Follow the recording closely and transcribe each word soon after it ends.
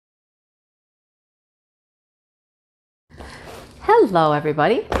Hello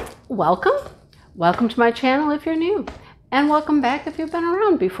everybody, welcome to my channel if you're new, and welcome back if you've been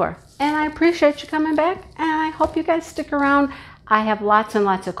around before. And I appreciate you coming back, and I hope you guys stick around. I have lots and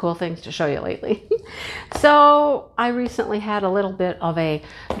lots of cool things to show you lately. So I recently had a little bit of a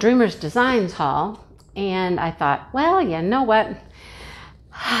Dreamers Designs haul, and I thought, well, you know what,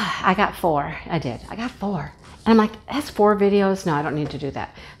 I got four. I got four, and I'm like, that's 4 videos. No, I don't need to do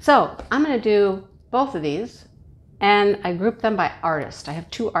that. So I'm going to do both of these, and I grouped them by artist. I have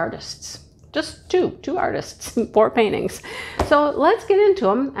 2 artists, just two artists, 4 paintings. So let's get into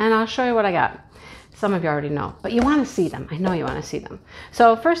them, and I'll show you what I got. Some of you already know, but you want to see them. I know you want to see them.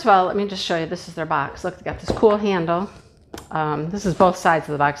 So first of all, let me just show you. This is their box. Look, they got this cool handle. This is both sides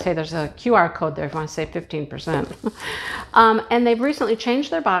of the box. Hey, there's a QR code there if you want to save 15%. And they've recently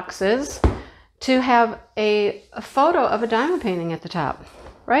changed their boxes to have a photo of a diamond painting at the top,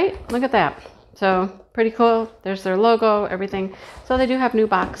 right? Look at that. So pretty cool. There's their logo, everything. So they do have new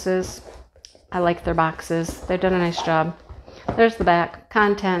boxes. I like their boxes. They've done a nice job. There's the back,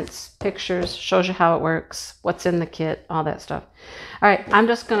 contents, pictures, shows you how it works, what's in the kit, all that stuff. All right, I'm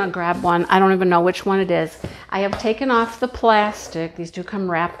just going to grab one. I don't even know which one it is. I have taken off the plastic. These do come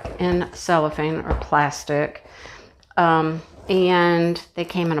wrapped in cellophane or plastic. And they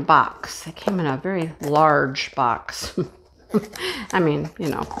came in a box. They came in a very large box. I mean, you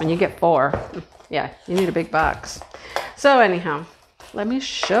know, when you get 4, yeah, you need a big box. So anyhow, let me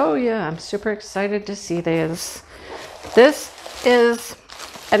show you. I'm super excited to see this. This is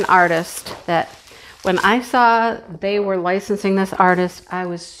an artist that when I saw they were licensing this artist, I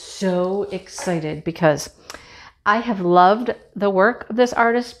was so excited because I have loved the work of this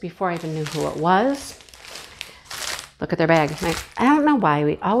artist before I even knew who it was. Look at their bag. I don't know why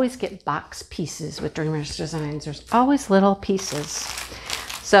we always get box pieces with Dreamers Designs. There's always little pieces.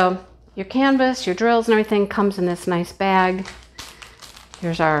 So your canvas, your drills and everything comes in this nice bag.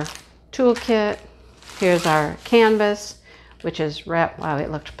 Here's our toolkit. Here's our canvas, which is wrapped. Wow,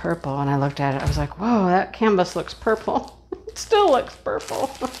 it looked purple. When I looked at it, I was like, whoa, that canvas looks purple. It still looks purple.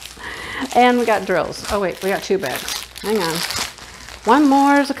 And we got drills. Oh wait, we got 2 bags. Hang on. One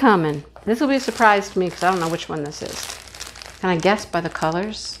more is a-coming. This will be a surprise to me because I don't know which one this is. Can I guess by the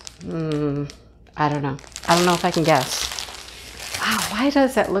colors? I don't know. I don't know if I can guess. Wow, why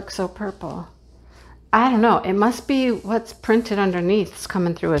does that look so purple? I don't know. It must be what's printed underneath is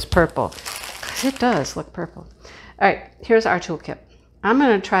coming through as purple. Because it does look purple. All right, here's our toolkit. I'm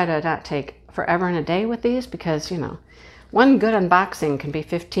going to try to not take forever and a day with these because, you know, one good unboxing can be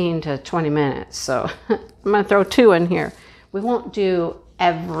 15 to 20 minutes. So I'm going to throw 2 in here. We won't do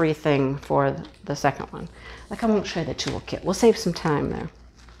everything for the second one. Like I won't show you the toolkit. We'll save some time there.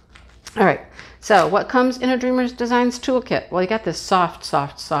 All right, so what comes in a Dreamers Designs toolkit? Well, you got this soft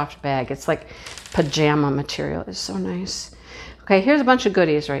bag. It's like pajama material. It's so nice. Okay, here's a bunch of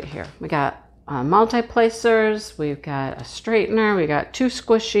goodies right here. We got multi-placers. We've got a straightener. We got 2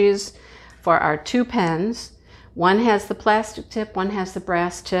 squishies for our 2 pens. One has the plastic tip, one has the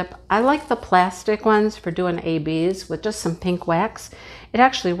brass tip. I like the plastic ones for doing ABs with just some pink wax. It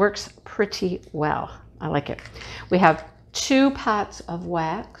actually works pretty well. I like it. We have 2 pots of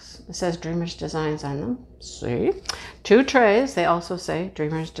wax. It says Dreamers Designs on them. See? 2 trays. They also say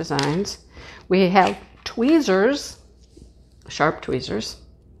Dreamers Designs. We have tweezers, sharp tweezers.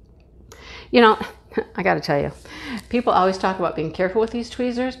 You know, I got to tell you, people always talk about being careful with these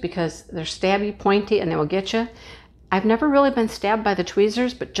tweezers because they're stabby, pointy, and they will get you. I've never really been stabbed by the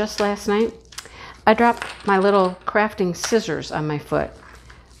tweezers, but just last night, I dropped my little crafting scissors on my foot.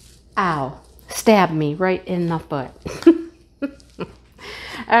 Ow, stabbed me right in the foot.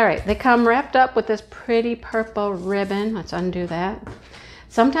 All right, they come wrapped up with this pretty purple ribbon. Let's undo that.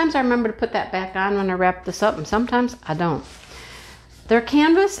 Sometimes I remember to put that back on when I wrap this up, and sometimes I don't. Their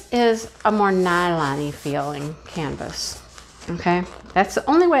canvas is a more nylon-y feeling canvas, okay? That's the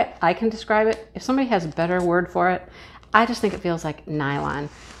only way I can describe it. If somebody has a better word for it, I just think it feels like nylon.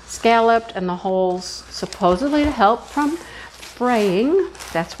 Scalloped and the holes supposedly to help from fraying.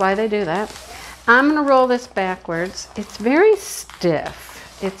 That's why they do that. I'm gonna roll this backwards. It's very stiff.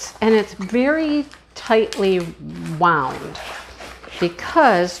 It's very tightly wound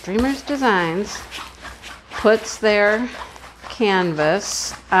because Dreamers Designs puts their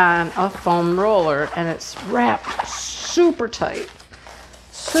canvas on a foam roller and it's wrapped super tight,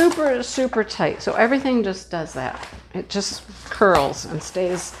 super tight. So everything just does that. It just curls and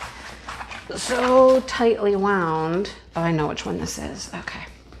stays so tightly wound. Oh, I know which one this is. Okay.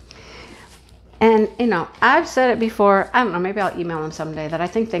 And you know, I've said it before, I don't know, maybe I'll email them someday, that I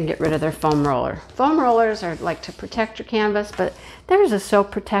think they can get rid of their foam roller. Foam rollers are like to protect your canvas, but theirs is so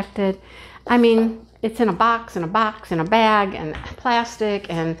protected. I mean, it's in a box, in a box, in a bag, and plastic,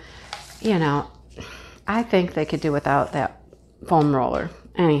 and, you know, I think they could do without that foam roller.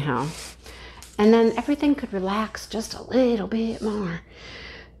 Anyhow. And then everything could relax just a little bit more.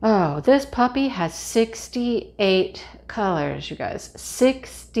 Oh, this puppy has 68 colors, you guys.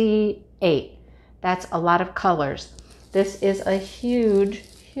 68. That's a lot of colors. This is a huge,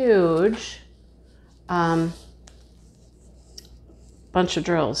 huge bunch of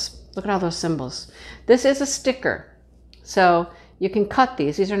drills. Look at all those symbols. This is a sticker. So you can cut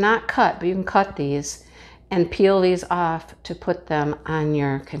these. These are not cut, but you can cut these and peel these off to put them on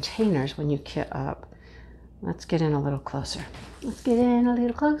your containers when you kit up. Let's get in a little closer. Let's get in a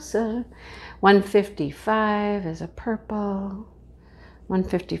little closer. 155 is a purple.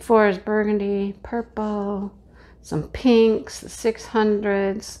 154 is burgundy, purple. Some pinks, the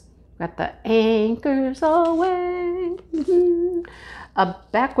 600s. Got the anchors away. A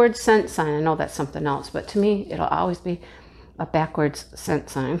backwards cent sign. I know that's something else, but to me, it'll always be a backwards cent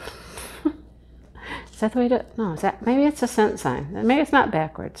sign. Is that the way to, no, is that, maybe it's a cent sign. Maybe it's not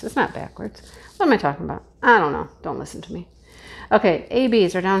backwards. It's not backwards. What am I talking about? I don't know. Don't listen to me. Okay,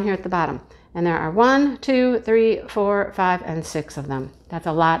 ABs are down here at the bottom. And there are 1, 2, 3, 4, 5, and 6 of them. That's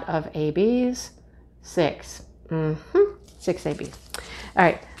a lot of ABs. 6. 6 ABs. All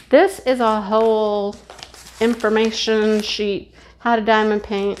right, this is a whole information sheet. How to diamond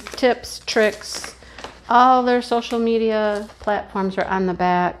paint, tips, tricks. All their social media platforms are on the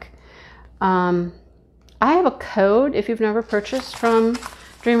back. I have a code if you've never purchased from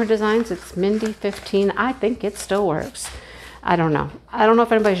Dreamer Designs. It's Mindy15. I think it still works. I don't know. I don't know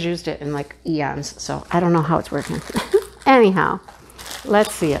if anybody's used it in like eons, so I don't know how it's working. Anyhow,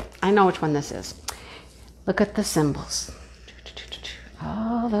 let's see it. I know which one this is. Look at the symbols.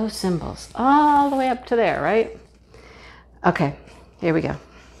 All those symbols. All the way up to there, right? Okay, here we go.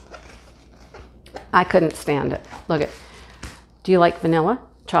 I couldn't stand it. Look at. Do you like vanilla,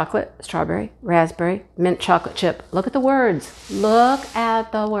 chocolate, strawberry, raspberry, mint chocolate chip? Look at the words. Look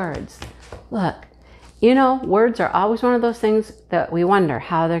at the words. Look. You know, words are always one of those things that we wonder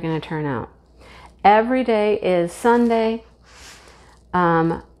how they're going to turn out. Every day is Sunday.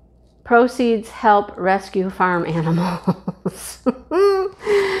 Proceeds help rescue farm animals.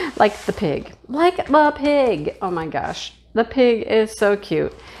 Like the pig. Like the pig. Oh my gosh. The pig is so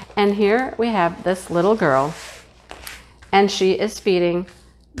cute. And here we have this little girl. And she is feeding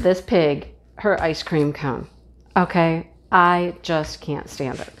this pig her ice cream cone. Okay? I just can't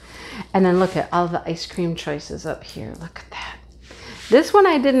stand it. And then look at all the ice cream choices up here. Look at that. This one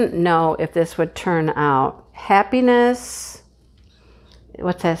I didn't know if this would turn out. Happiness.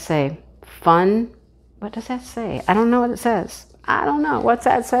 What's that say? Fun. What does that say? I don't know what it says. I don't know. What's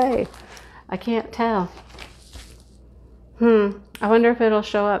that say? I can't tell. I wonder if it'll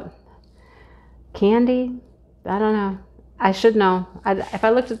show up. Candy? I don't know. I should know. If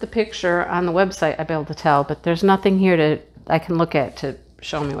I looked at the picture on the website, I'd be able to tell. But there's nothing here I can look at to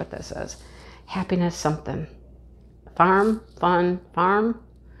show me what this is. Happiness something. Farm, fun, farm.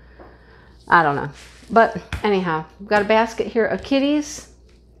 I don't know. But anyhow, we've got a basket here of kitties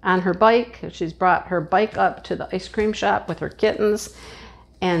on her bike. She's brought her bike up to the ice cream shop with her kittens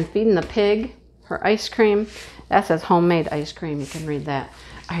and feeding the pig her ice cream. That says homemade ice cream. You can read that.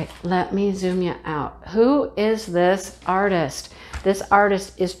 All right, let me zoom you out. Who is this artist? This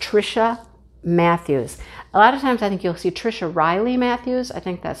artist is Tricia Matthews. A lot of times I think you'll see Tricia Riley Matthews. I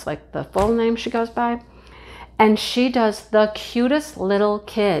think that's like the full name she goes by. And she does the cutest little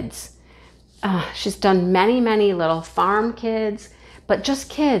kids. She's done many, many little farm kids, but just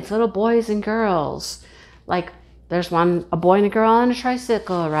kids, little boys and girls. Like there's one, a boy and a girl on a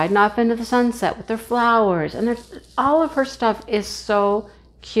tricycle riding off into the sunset with their flowers. And all of her stuff is so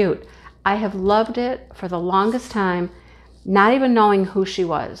cute. I have loved it for the longest time, not even knowing who she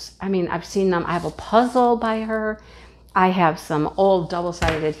was. I mean, I've seen them. I have a puzzle by her. I have some old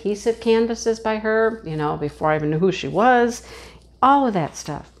double-sided adhesive canvases by her, you know, before I even knew who she was. All of that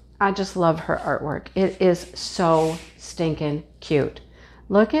stuff. I just love her artwork. It is so stinking cute.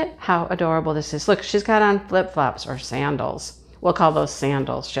 Look at how adorable this is. Look, she's got on flip-flops or sandals. We'll call those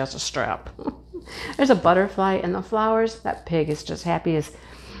sandals. She has a strap. There's a butterfly in the flowers. That pig is just happy as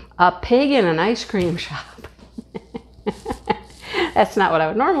a pig in an ice cream shop. That's not what I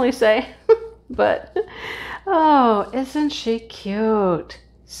would normally say, but oh, isn't she cute?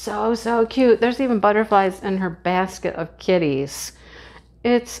 So, so cute. There's even butterflies in her basket of kitties.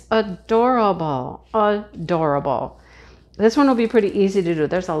 It's adorable, adorable. This one will be pretty easy to do.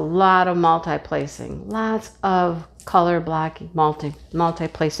 There's a lot of multi-placing, lots of color blocking,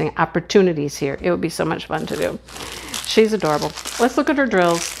 multi-placing opportunities here. It would be so much fun to do. She's adorable. Let's look at her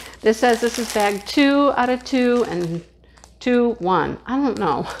drills. This says this is bag 2 out of 2 and 2, 1. I don't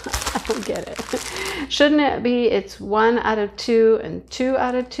know. I don't get it. Shouldn't it be it's 1 out of 2 and 2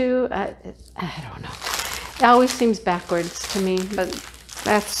 out of 2? I don't know. It always seems backwards to me, but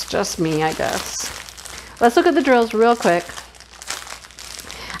that's just me, I guess. Let's look at the drills real quick.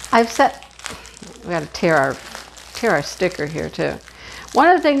 I've set, we got to tear our sticker here too. One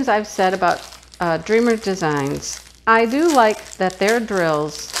of the things I've said about Dreamer Designs, I do like that their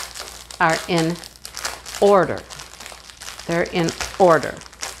drills are in order. They're in order.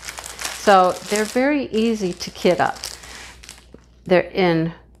 So they're very easy to kit up. They're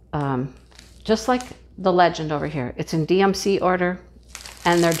in, just like the Legend over here. It's in DMC order,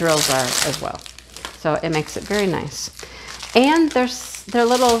 and their drills are as well. So it makes it very nice. And their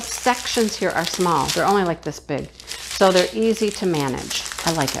little sections here are small. They're only like this big. So they're easy to manage.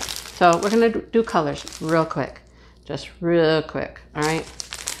 I like it. So we're gonna do colors real quick. Just real quick, all right?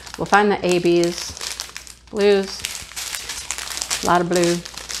 We'll find the ABs, blues, a lot of blue,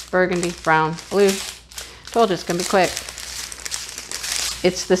 burgundy, brown, blue. Told you it's gonna be quick.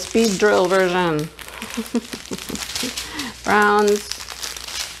 It's the speed drill version. Browns,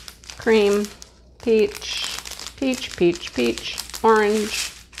 cream, peach, peach, peach, peach,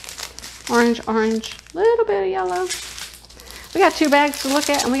 orange, orange, orange, little bit of yellow. We got 2 bags to look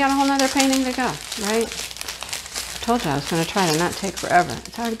at, and we got a whole nother painting to go, right? I told you I was going to try to not take forever.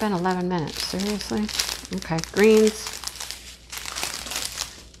 It's already been 11 minutes. Seriously? Okay, greens.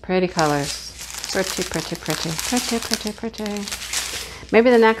 Pretty colors. Pretty, pretty, pretty, pretty, pretty, pretty. Maybe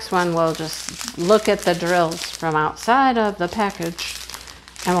the next one we'll just look at the drills from outside of the package,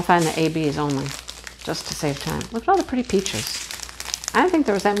 and we'll find the ABs only, just to save time. Look at all the pretty peaches. I don't think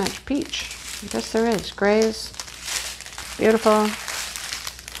there was that much peach. I guess there is. Grays. Beautiful.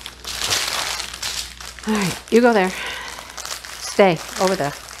 All right, you go there. Stay over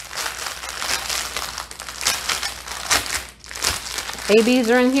there. ABs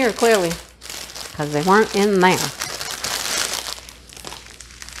are in here, clearly, because they weren't in there.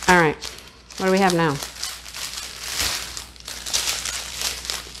 All right, what do we have now?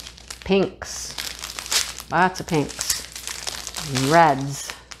 Pinks. Lots of pinks.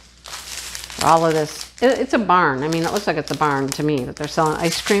 Reds. All of this. It's a barn. I mean, it looks like it's a barn to me that they're selling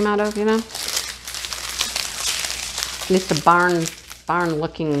ice cream out of, you know? It's a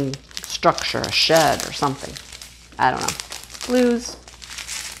barn-looking structure, a shed or something. I don't know. Blues,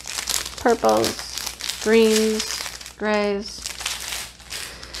 purples, greens, grays.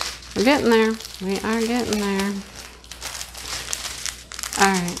 We're getting there. We are getting there.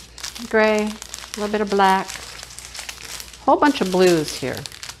 All right. Gray, a little bit of black. Whole bunch of blues here.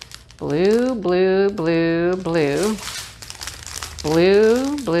 Blue, blue, blue, blue.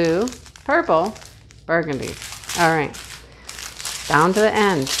 Blue, blue, purple, burgundy. All right. Down to the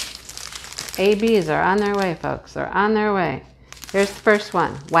end. ABs are on their way, folks. They're on their way. Here's the first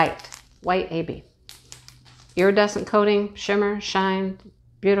one. White. White AB. Iridescent coating, shimmer, shine,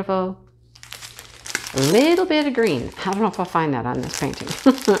 beautiful. A little bit of green. I don't know if I'll find that on this painting.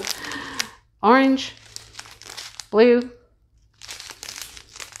 Orange, blue,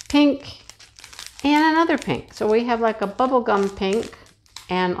 pink, and another pink. So we have like a bubblegum pink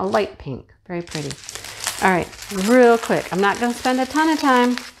and a light pink. Very pretty. All right, real quick. I'm not going to spend a ton of time.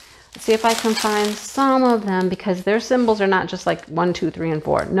 Let's see if I can find some of them, because their symbols are not just like 1, 2, 3, and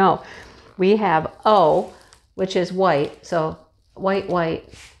 4. No, we have O, which is white. So white,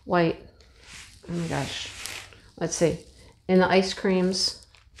 white, white. Oh my gosh. Let's see. In the ice creams,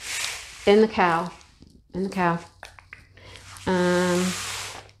 in the cow, in the cow.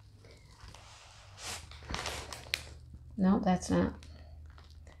 No, that's not.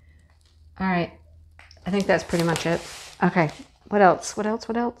 All right. I think that's pretty much it. Okay. What else? What else?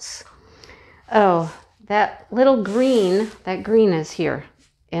 What else? Oh, that little green, that green is here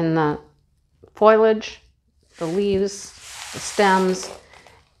in the foliage, the leaves, the stems,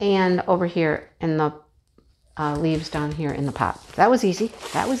 and over here in the leaves down here in the pot. That was easy.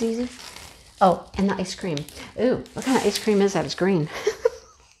 That was easy. Oh, and the ice cream. Ooh, what kind of ice cream is that? It's green.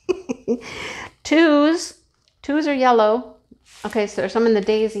 Twos. Twos are yellow. Okay, so there's some in the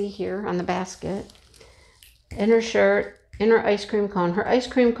daisy here on the basket. In her shirt, in her ice cream cone. Her ice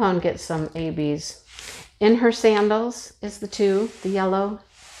cream cone gets some ABs. In her sandals is the 2, the yellow.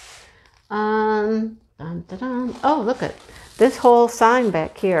 Dun, dun, dun. Oh, look at this whole sign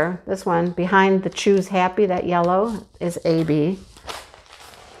back here. This one behind the choose happy, that yellow is AB.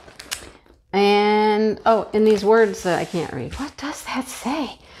 And, oh, in these words that I can't read. What does that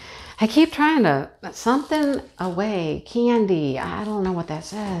say? I keep trying to, something away, candy. I don't know what that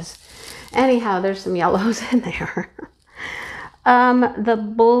says. Anyhow, there's some yellows in there.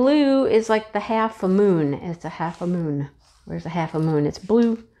 The blue is like the half a moon. It's a half a moon. Where's the half a moon? It's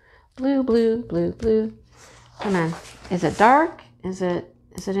blue, blue, blue, blue, blue. Come on. Is it dark? Is it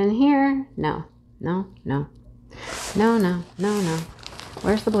in here? No, no, no. No, no, no, no.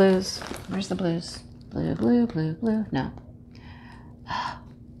 Where's the blues? Where's the blues? Blue, blue, blue, blue. No.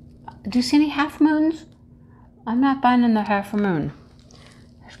 Do you see any half moons? I'm not finding the half a moon.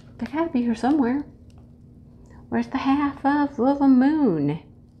 They gotta be here somewhere. Where's the half of a moon?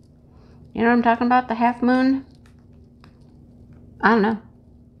 You know what I'm talking about? The half moon? I don't know.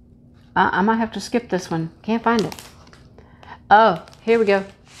 I might have to skip this one. Can't find it. Oh, here we go.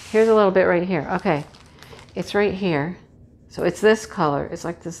 Here's a little bit right here. Okay. It's right here. So it's this color. It's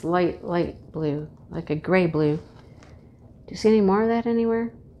like this light blue, like a gray blue. Do you see any more of that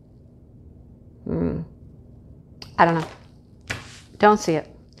anywhere? I don't know. Don't see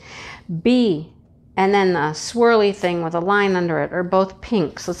it. B, and then the swirly thing with a line under it are both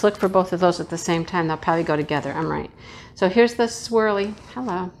pinks. Let's look for both of those at the same time. They'll probably go together. I'm right. So here's the swirly.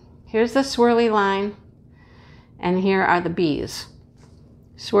 Hello. Here's the swirly line. And here are the B's.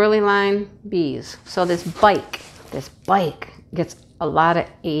 Swirly line, B's. So this bike gets a lot of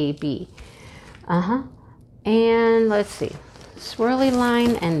A, B. And let's see. Swirly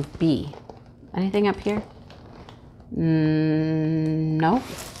line and B. Anything up here? No.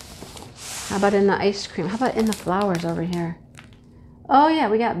 How about in the ice cream? How about in the flowers over here? Oh yeah,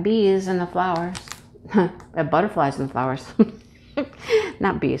 we got bees in the flowers. We have butterflies in the flowers.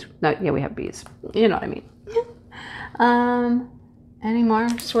 Not bees. No, yeah, we have bees. You know what I mean. Any more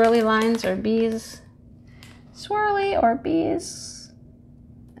swirly lines or bees? Swirly or bees?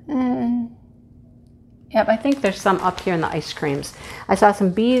 Yep, I think there's some up here in the ice creams. I saw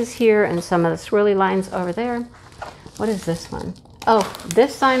some bees here and some of the swirly lines over there. What is this one? Oh,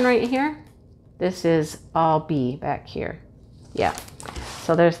 this sign right here. This is all bee back here. Yeah,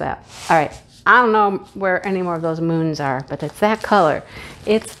 so there's that. All right, I don't know where any more of those moons are, but it's that color.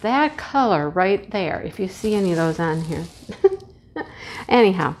 It's that color right there, if you see any of those on here.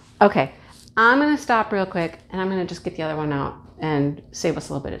 Anyhow, okay, I'm going to stop real quick, and I'm going to just get the other one out and save us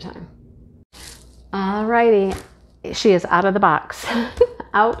a little bit of time. Alrighty, she is out of the box.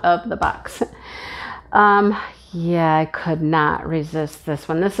 Out of the box. Yeah, I could not resist this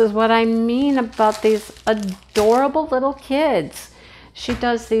one. This is what I mean about these adorable little kids. She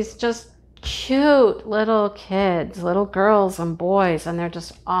does these just cute little kids, little girls and boys, and they're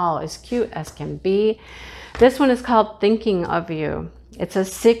just all as cute as can be. This one is called Thinking of You. It's a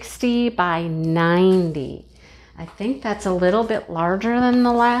 60 by 90. I think that's a little bit larger than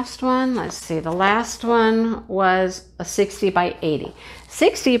the last one. Let's see, the last one was a 60 by 80.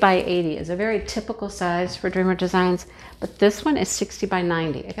 60 by 80 is a very typical size for Dreamer Designs, but this one is 60 by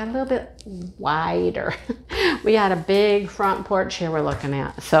 90. It got a little bit wider. We got a big front porch here we're looking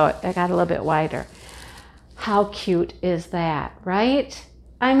at, so it got a little bit wider. How cute is that, right?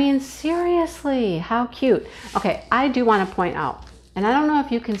 I mean, seriously, how cute. Okay, I do want to point out, and I don't know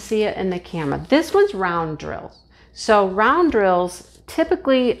if you can see it in the camera, this one's round drills. So round drills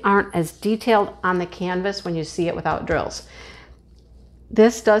typically aren't as detailed on the canvas when you see it without drills.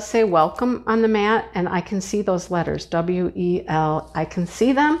 This does say welcome on the mat, and I can see those letters, W-E-L. I can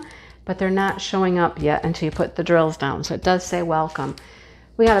see them, but they're not showing up yet until you put the drills down. So it does say welcome.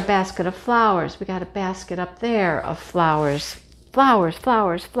 We got a basket of flowers. We got a basket up there of flowers. Flowers,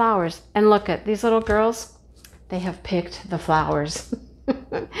 flowers, flowers. And look at these little girls. They have picked the flowers.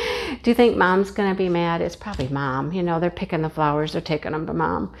 Do you think mom's going to be mad? It's probably mom. You know, they're picking the flowers. They're taking them to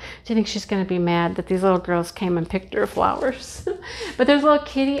mom. Do you think she's going to be mad that these little girls came and picked her flowers? But there's a little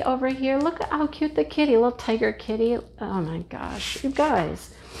kitty over here. Look at how cute the kitty, little tiger kitty. Oh my gosh, you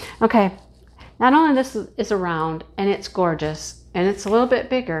guys. Okay, not only this is around and it's gorgeous and it's a little bit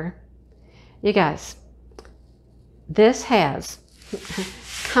bigger, you guys, this has,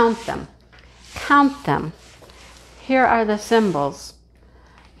 count them, count them. Here are the symbols.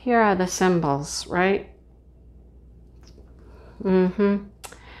 Here are the symbols, right? They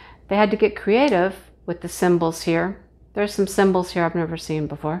had to get creative with the symbols here. There's some symbols here I've never seen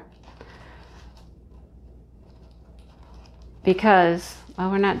before. Because,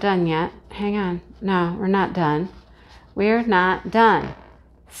 well, we're not done yet. Hang on. No, we're not done. We're not done.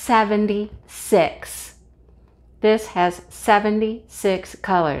 76. This has 76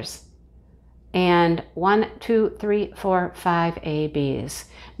 colors. And 1, 2, 3, 4, 5 ABs.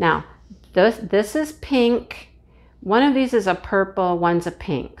 Now, this is pink. One of these is a purple, one's a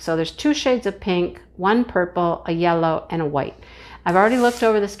pink. So there's 2 shades of pink, 1 purple, a yellow, and a white. I've already looked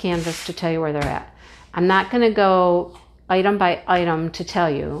over this canvas to tell you where they're at. I'm not going to go item by item to tell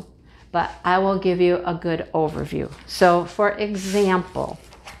you, but I will give you a good overview. So for example,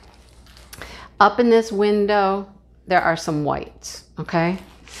 up in this window, there are some whites, okay?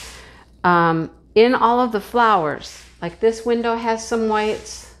 In all of the flowers, like this window has some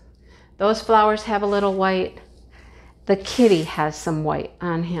whites. Those flowers have a little white. The kitty has some white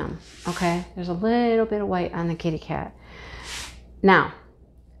on him, okay? There's a little bit of white on the kitty cat. Now,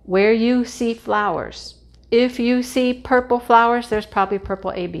 where you see flowers, if you see purple flowers, there's probably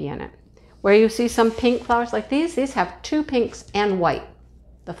purple AB in it. Where you see some pink flowers like these have 2 pinks and white.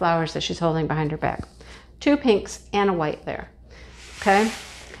 The flowers that she's holding behind her back. 2 pinks and a white there, okay?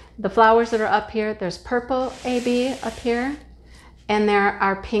 The flowers that are up here, there's purple AB up here, and there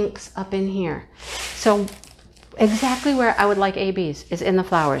are pinks up in here. So exactly where I would like ABs is in the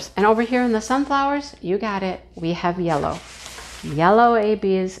flowers. And over here in the sunflowers, you got it, we have yellow. Yellow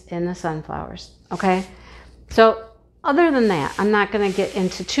ABs in the sunflowers, okay? So other than that, I'm not gonna get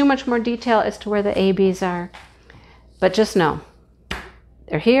into too much more detail as to where the ABs are, but just know,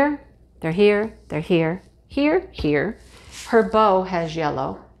 they're here, they're here, they're here, here, here. Her bow has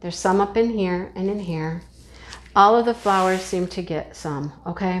yellow. There's some up in here and in here. All of the flowers seem to get some,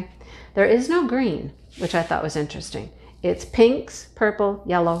 okay? There is no green, which I thought was interesting. It's pinks, purple,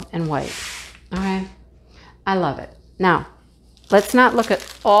 yellow, and white, okay? I love it. Now, let's not look at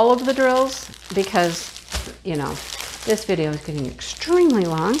all of the drills because, you know, this video is getting extremely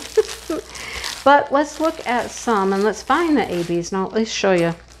long. But let's look at some and let's find the ABs and I'll at least show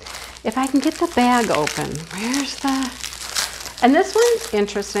you. If I can get the bag open, where's the... And this one's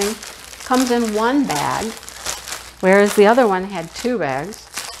interesting. Comes in 1 bag, whereas the other one had 2 bags.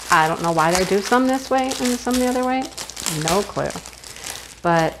 I don't know why they do some this way and some the other way. No clue.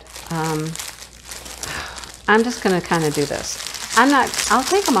 But I'm just going to kind of do this. I'll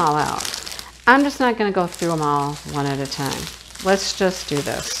take them all out. I'm just not going to go through them all one at a time. Let's just do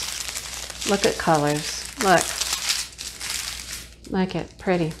this. Look at colors. Look. Look at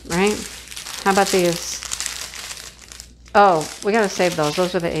pretty, right? How about these? Oh, we got to save those.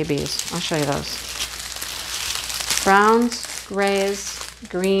 Those are the ABs. I'll show you those. Browns, grays,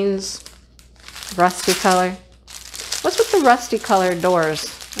 greens, rusty color. What's with the rusty colored doors?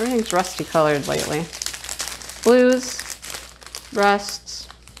 Everything's rusty colored lately. Blues, rusts,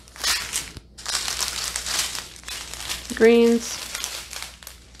 greens,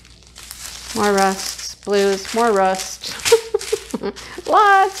 more rusts, blues, more rust.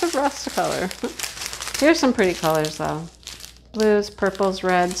 Lots of rust color. Here's some pretty colors though. Blues, purples,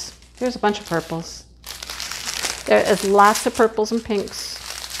 reds. Here's a bunch of purples. There is lots of purples and pinks.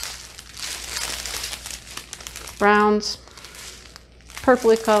 Browns,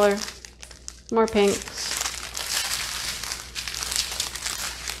 purpley color, more pinks.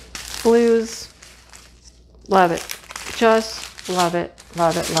 Blues, love it. Just love it,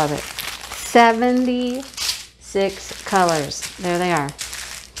 love it, love it. 76 colors. There they are.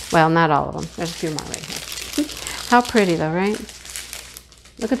 Well, not all of them. There's a few more right here. How pretty though, right?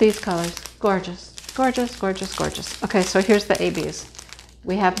 Look at these colors. Gorgeous, gorgeous, gorgeous, gorgeous. Okay, so here's the ABs.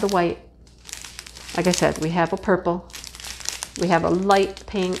 We have the white. Like I said, we have a purple. We have a light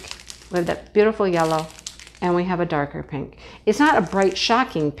pink. We have that beautiful yellow. And we have a darker pink. It's not a bright,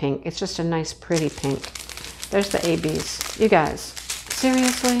 shocking pink. It's just a nice, pretty pink. There's the ABs. You guys,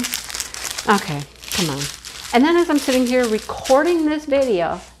 seriously? Okay, come on. And then as I'm sitting here recording this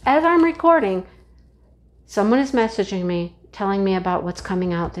video, as I'm recording, someone is messaging me, telling me about what's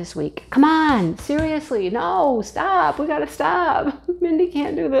coming out this week. Come on, seriously, no, stop. We gotta stop. Mindy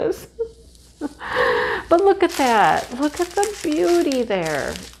can't do this. But look at that. Look at the beauty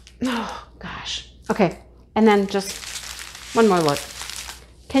there. Oh, gosh. Okay, and then just one more look.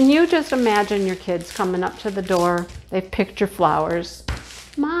 Can you just imagine your kids coming up to the door? They've picked your flowers.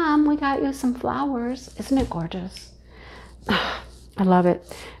 Mom, we got you some flowers. Isn't it gorgeous? Oh, I love it.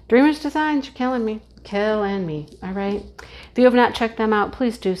 Dreamers Designs, you're killing me. Killing me. All right. If you have not checked them out,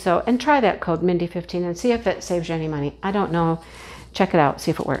 please do so. And try that code Mindy15 and see if it saves you any money. I don't know. Check it out.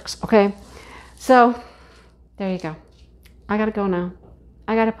 See if it works. Okay. So there you go. I got to go now.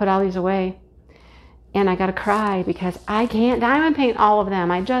 I got to put all these away. And I got to cry because I can't diamond paint all of them.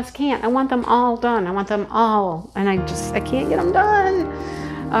 I just can't. I want them all done. I want them all. And I can't get them done.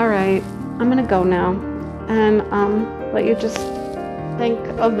 All right. I'm going to go now. And let you just think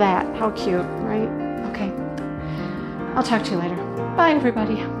of that. How cute, right? Okay. I'll talk to you later. Bye,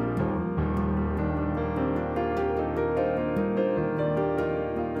 everybody.